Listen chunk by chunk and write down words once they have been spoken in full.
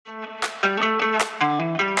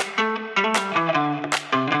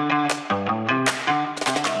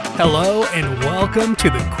Hello and welcome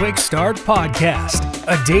to the Quick Start Podcast,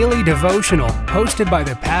 a daily devotional hosted by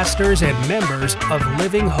the pastors and members of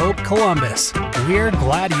Living Hope Columbus. We're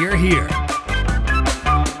glad you're here.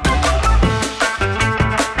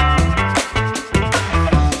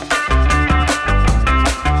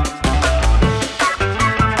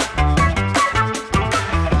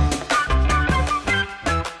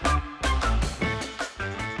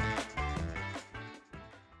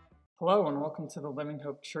 Hello and welcome to the Living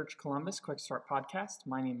Hope Church Columbus Quick Start Podcast.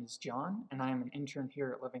 My name is John and I am an intern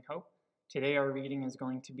here at Living Hope. Today our reading is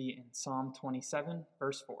going to be in Psalm 27,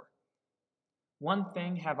 verse 4. One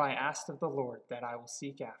thing have I asked of the Lord that I will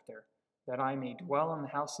seek after, that I may dwell in the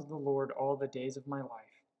house of the Lord all the days of my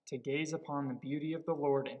life, to gaze upon the beauty of the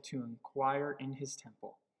Lord and to inquire in his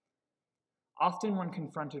temple. Often when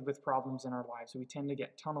confronted with problems in our lives, we tend to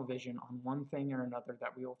get tunnel vision on one thing or another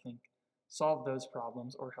that we will think solve those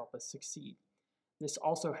problems or help us succeed. This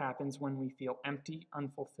also happens when we feel empty,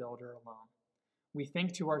 unfulfilled, or alone. We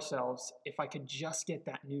think to ourselves, if I could just get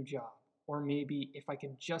that new job, or maybe if I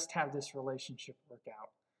could just have this relationship work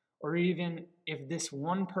out, or even if this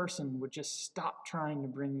one person would just stop trying to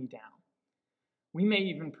bring me down. We may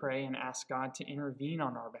even pray and ask God to intervene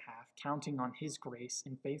on our behalf, counting on his grace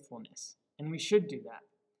and faithfulness, and we should do that.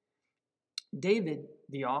 David,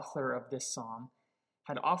 the author of this psalm,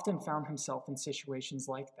 had often found himself in situations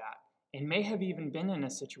like that, and may have even been in a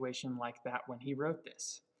situation like that when he wrote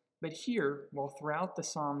this. But here, while throughout the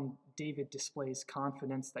psalm David displays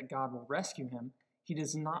confidence that God will rescue him, he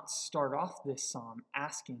does not start off this psalm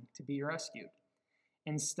asking to be rescued.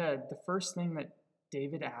 Instead, the first thing that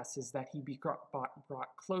David asks is that he be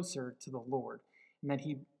brought closer to the Lord, and that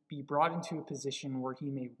he be brought into a position where he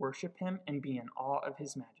may worship him and be in awe of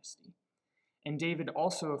his majesty. And David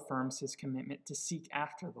also affirms his commitment to seek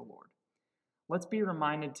after the Lord. Let's be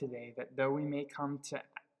reminded today that though we may come to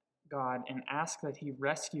God and ask that he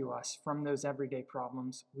rescue us from those everyday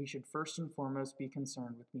problems, we should first and foremost be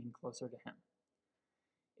concerned with being closer to him.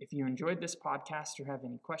 If you enjoyed this podcast or have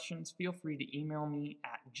any questions, feel free to email me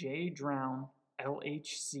at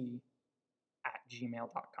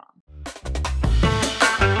jdrownlhc@gmail.com.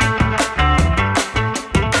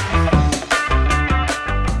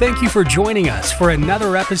 Thank you for joining us for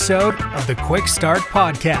another episode of the Quick Start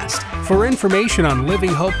Podcast. For information on Living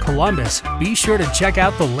Hope Columbus, be sure to check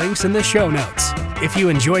out the links in the show notes. If you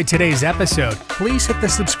enjoyed today's episode, please hit the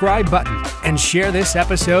subscribe button and share this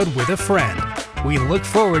episode with a friend. We look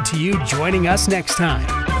forward to you joining us next time.